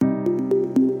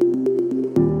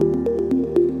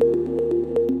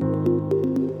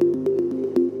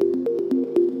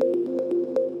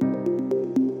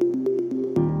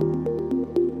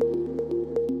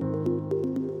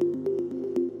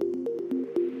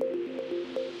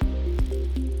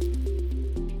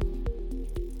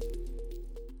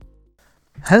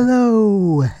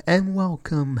Hello and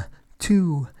welcome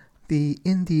to the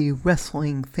Indie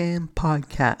Wrestling Fan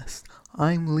Podcast.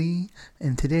 I'm Lee,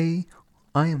 and today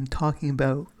I am talking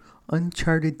about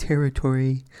Uncharted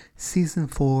Territory Season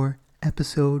 4,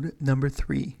 Episode number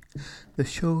 3. The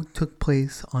show took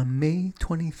place on May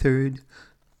 23rd,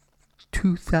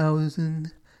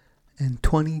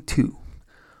 2022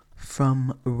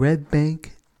 from Red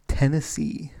Bank,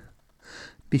 Tennessee.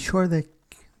 Before the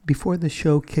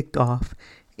show kicked off,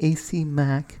 AC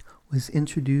Mack was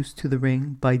introduced to the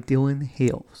ring by Dylan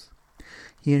Hales.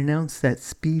 He announced that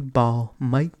Speedball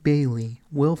Mike Bailey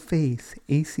will face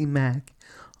AC Mack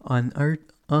on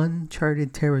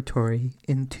Uncharted Territory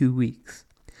in 2 weeks.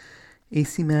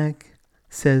 AC Mack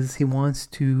says he wants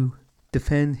to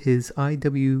defend his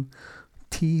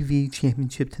IWTV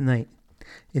Championship tonight.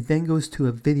 It then goes to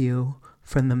a video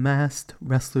from the Masked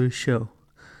Wrestlers show.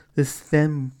 This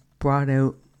then brought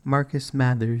out Marcus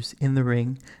Mathers in the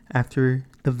ring after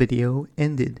the video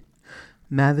ended.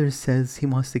 Mathers says he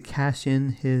wants to cash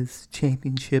in his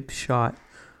championship shot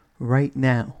right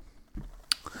now.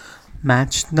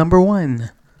 Match number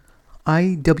 1.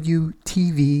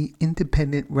 IWTV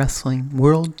Independent Wrestling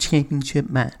World Championship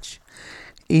match.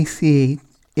 AC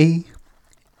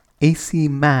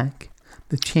Mack,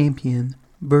 the champion,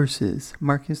 versus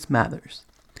Marcus Mathers.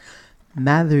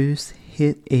 Mathers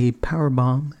hit a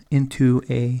powerbomb into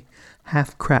a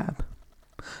half crab.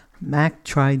 Mack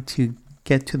tried to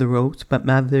get to the ropes, but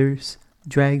Mathers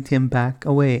dragged him back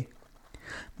away.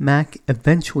 Mack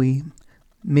eventually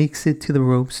makes it to the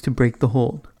ropes to break the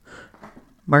hold.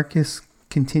 Marcus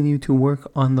continued to work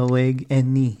on the leg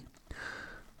and knee.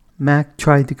 Mack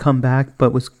tried to come back,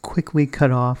 but was quickly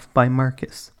cut off by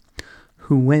Marcus,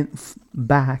 who went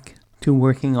back to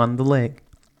working on the leg.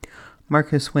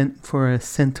 Marcus went for a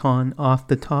senton off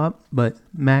the top, but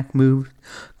Mack moved,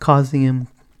 causing him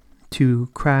to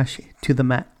crash to the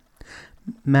mat.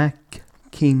 Mack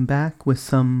came back with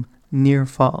some near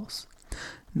falls.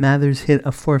 Mathers hit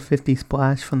a 450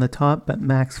 splash from the top, but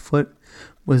Mack's foot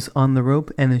was on the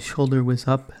rope and his shoulder was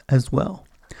up as well.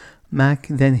 Mack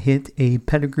then hit a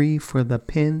pedigree for the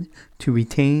pin to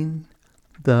retain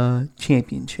the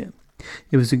championship.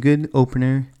 It was a good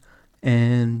opener,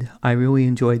 and I really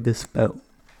enjoyed this bout.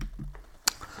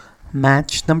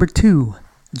 Match number 2.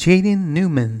 Jaden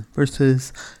Newman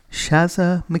versus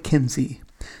Shazza McKenzie.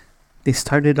 They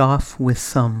started off with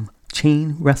some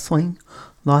chain wrestling.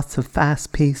 Lots of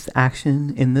fast-paced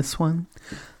action in this one.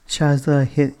 Shazza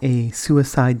hit a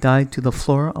suicide dive to the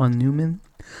floor on Newman.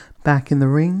 Back in the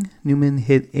ring, Newman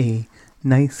hit a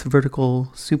nice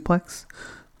vertical suplex.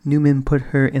 Newman put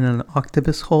her in an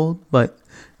octopus hold, but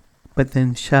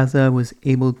then Shazza was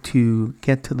able to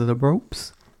get to the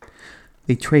ropes.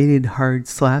 They traded hard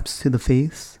slaps to the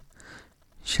face.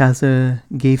 Shazza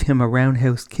gave him a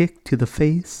roundhouse kick to the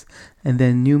face, and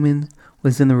then Newman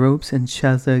was in the ropes and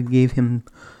Shazza gave him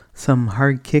some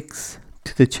hard kicks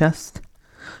to the chest.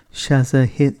 Shazza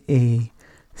hit a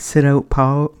sit-out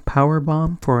power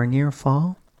bomb for a near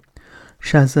fall.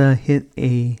 Shazza hit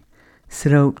a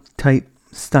sit-out type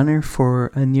stunner for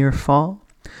a near fall.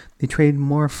 They traded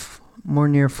more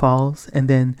near falls, and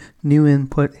then Newman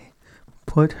put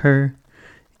her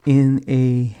in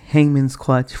a hangman's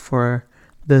clutch for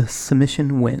the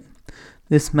submission win.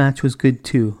 This match was good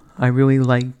too. I really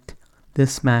liked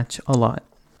this match a lot.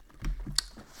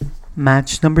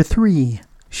 Match number 3.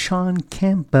 Sean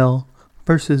Campbell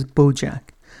versus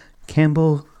Bojack.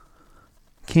 Campbell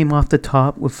came off the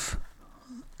top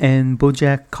and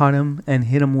Bojack caught him and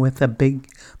hit him with a big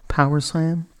power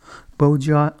slam.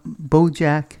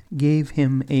 Bojack gave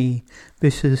him a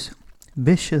vicious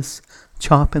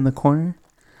chop in the corner.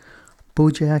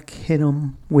 Bojack hit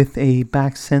him with a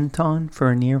back senton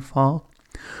for a near fall.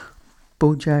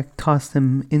 Bojack tossed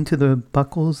him into the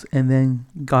buckles and then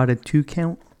got a 2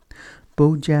 count.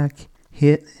 Bojack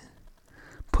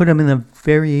put him in a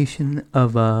variation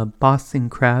of a Boston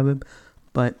Crab,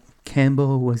 but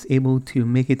Campbell was able to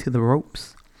make it to the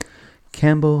ropes.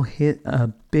 Campbell hit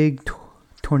a big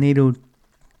tornado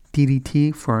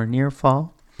DDT for a near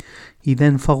fall. He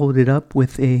then followed it up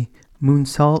with a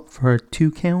moonsault for a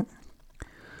 2 count.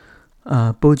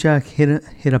 Bojack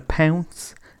hit a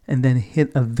pounce and then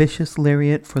hit a vicious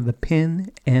lariat for the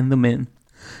pin and the win.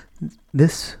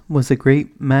 This was a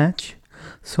great match.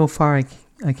 So far,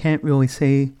 I can't really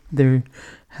say there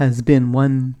has been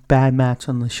one bad match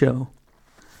on the show.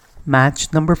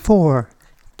 Match number 4.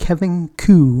 Kevin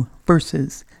Koo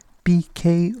versus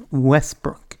BK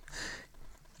Westbrook.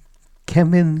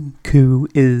 Kevin Koo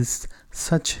is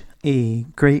such a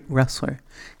great wrestler.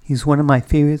 He's one of my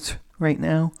favorites right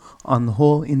now on the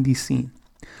whole indie scene.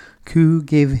 Ku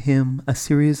gave him a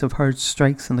series of hard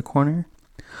strikes in the corner.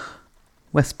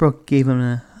 Westbrook gave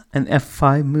him an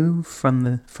F5 move from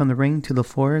the ring to the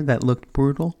floor that looked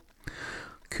brutal.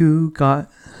 Ku got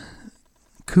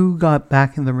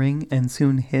back in the ring and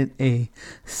soon hit a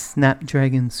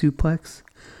Snapdragon suplex.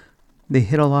 They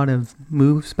hit a lot of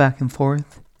moves back and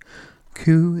forth.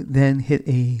 Ku then hit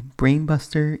a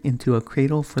brainbuster into a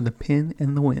cradle for the pin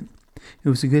and the win. It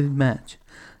was a good match.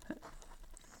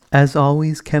 As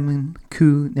always, Kevin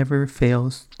Ku never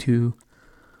fails to...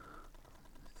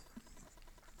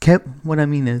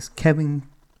 Kevin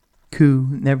Ku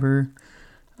never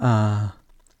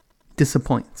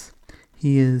disappoints.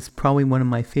 He is probably one of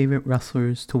my favorite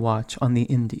wrestlers to watch on the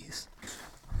indies.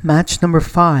 Match number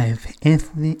 5,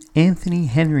 Anthony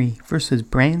Henry versus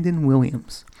Brandon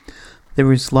Williams. There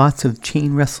was lots of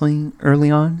chain wrestling early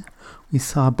on. We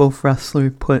saw both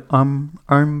wrestlers put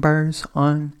arm bars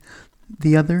on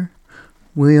the other.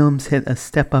 Williams hit a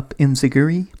step-up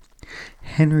enziguri.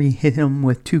 Henry hit him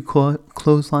with 2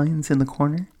 clotheslines in the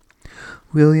corner.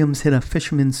 Williams hit a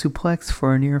fisherman suplex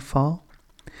for a near fall.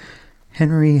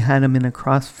 Henry had him in a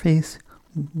crossface.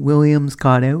 Williams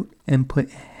got out and put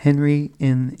Henry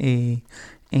in a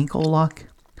ankle lock.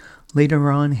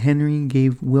 Later on, Henry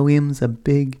gave Williams a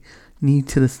big knee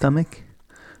to the stomach.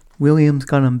 Williams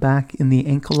got him back in the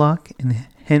ankle lock and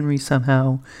Henry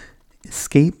somehow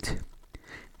escaped.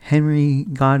 Henry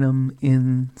got him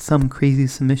in some crazy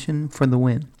submission for the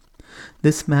win.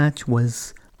 This match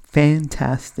was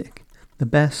fantastic. The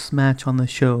best match on the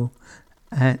show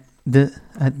at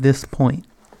this point.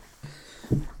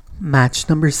 Match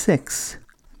number 6.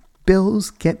 Bills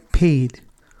Get Paid,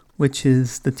 which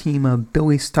is the team of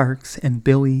Billy Starks and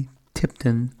Billy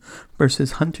Tipton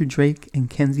versus Hunter Drake and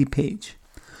Kenzie Page.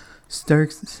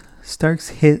 Starks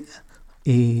hit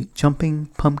a jumping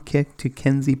pump kick to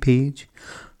Kenzie Page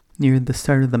near the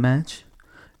start of the match.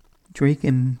 Drake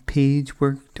and Page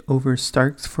worked over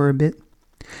Starks for a bit.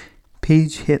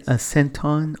 Page hit a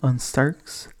senton on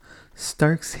Starks.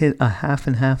 Starks hit a half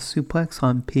and half suplex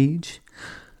on Page.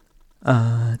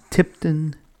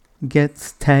 Tipton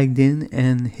gets tagged in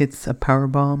and hits a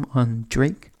powerbomb on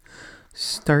Drake.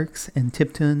 Starks and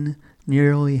Tipton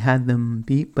nearly had them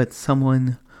beat, but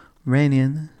someone ran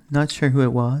in, not sure who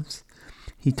it was.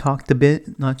 He talked a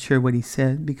bit, not sure what he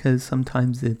said, because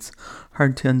sometimes it's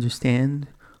hard to understand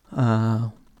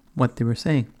what they were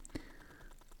saying.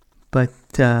 But,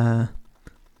 they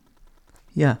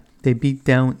beat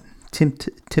down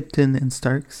Tipton and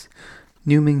Starks.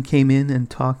 Newman came in and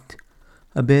talked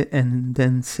a bit and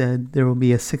then said there will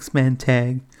be a 6-man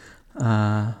tag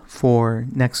for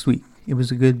next week. It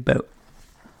was a good bout.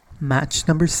 Match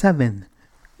number 7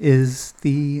 is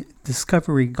the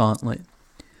Discovery Gauntlet,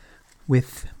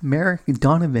 with Merrick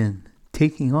Donovan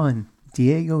taking on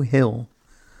Diego Hill.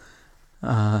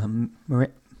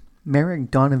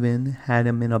 Merrick Donovan had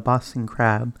him in a Boston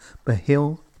Crab, but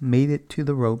Hill made it to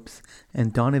the ropes,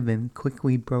 and Donovan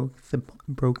quickly broke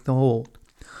the hold.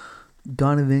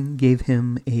 Donovan gave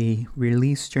him a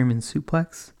release German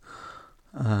suplex.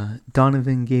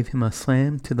 Donovan gave him a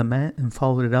slam to the mat and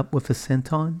followed it up with a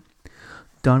senton.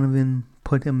 Donovan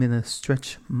put him in a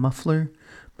stretch muffler,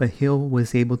 but Hill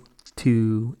was able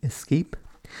to escape.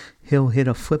 Hill hit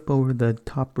a flip over the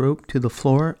top rope to the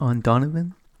floor on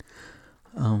Donovan.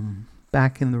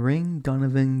 Back in the ring,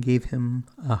 Donovan gave him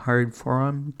a hard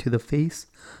forearm to the face,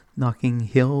 knocking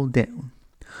Hill down.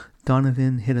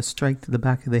 Donovan hit a strike to the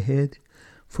back of the head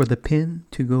for the pin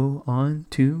to go on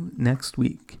to next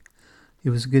week. It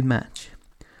was a good match.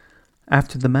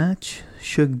 After the match,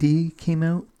 Shug D came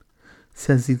out,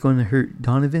 says he's going to hurt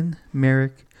Donovan.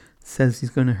 Merrick says he's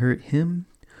going to hurt him.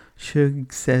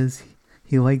 Shug says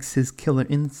he likes his killer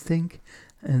instinct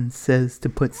and says to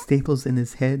put staples in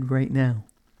his head right now.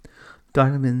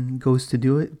 Donovan goes to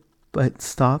do it, but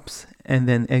stops and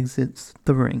then exits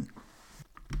the ring.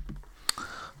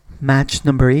 Match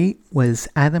number 8 was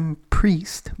Adam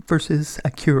Priest versus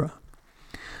Akira.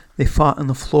 They fought on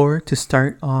the floor to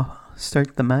start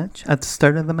the match. At the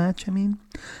start of the match,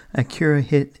 Akira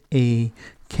hit a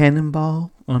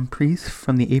cannonball on Priest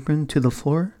from the apron to the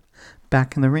floor.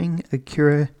 Back in the ring,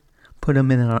 Akira put him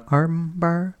in an arm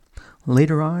bar.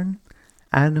 Later on,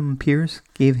 Adam Pearce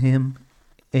gave him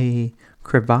a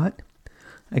cravat.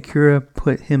 Akira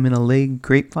put him in a leg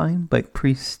grapevine, but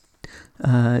Priest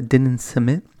didn't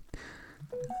submit.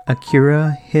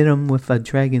 Akira hit him with a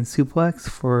dragon suplex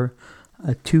for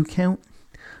a 2 count.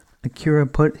 Akira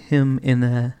put him in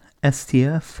a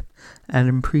STF.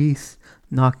 Adam Priest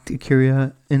knocked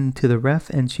Akira into the ref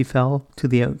and she fell to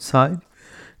the outside.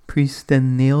 Priest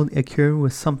then nailed Akira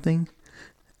with something,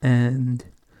 and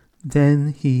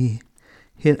then he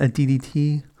hit a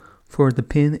DDT for the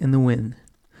pin and the win.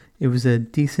 It was a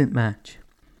decent match.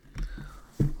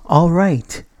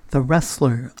 Alright, the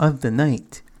wrestler of the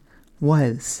night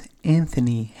was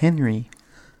Anthony Henry.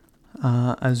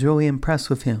 I was really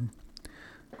impressed with him.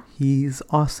 He's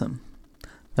awesome.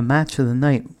 The match of the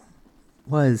night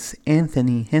was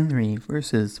Anthony Henry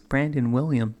versus Brandon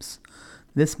Williams.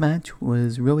 This match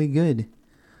was really good.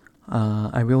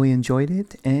 I really enjoyed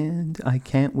it, and I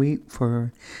can't wait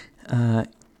for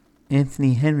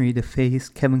Anthony Henry to face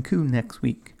Kevin Koo next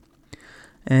week.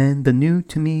 And the new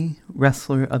to me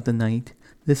wrestler of the night.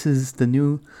 This is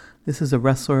a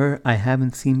wrestler I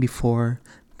haven't seen before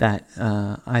that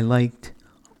I liked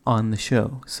on the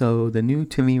show. So the new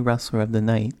to me wrestler of the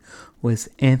night was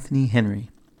Anthony Henry.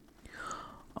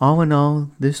 All in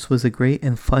all, this was a great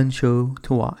and fun show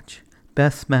to watch.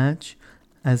 Best match,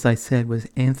 as I said, was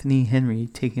Anthony Henry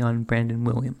taking on Brandon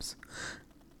Williams.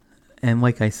 And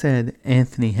like I said,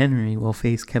 Anthony Henry will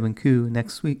face Kevin Koo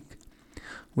next week,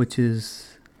 which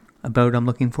is a bout I'm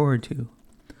looking forward to.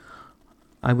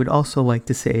 I would also like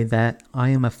to say that I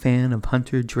am a fan of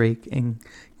Hunter Drake and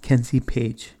Kenzie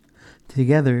Page.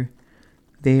 Together,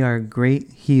 they are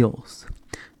great heels.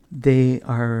 They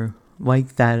are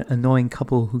like that annoying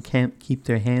couple who can't keep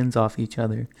their hands off each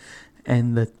other,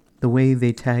 and the way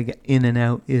they tag in and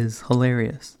out is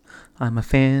hilarious. I'm a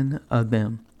fan of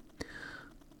them.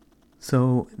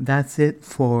 So that's it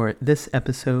for this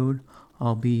episode.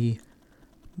 I'll be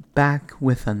back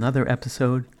with another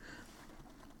episode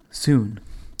soon.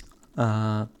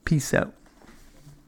 Peace out.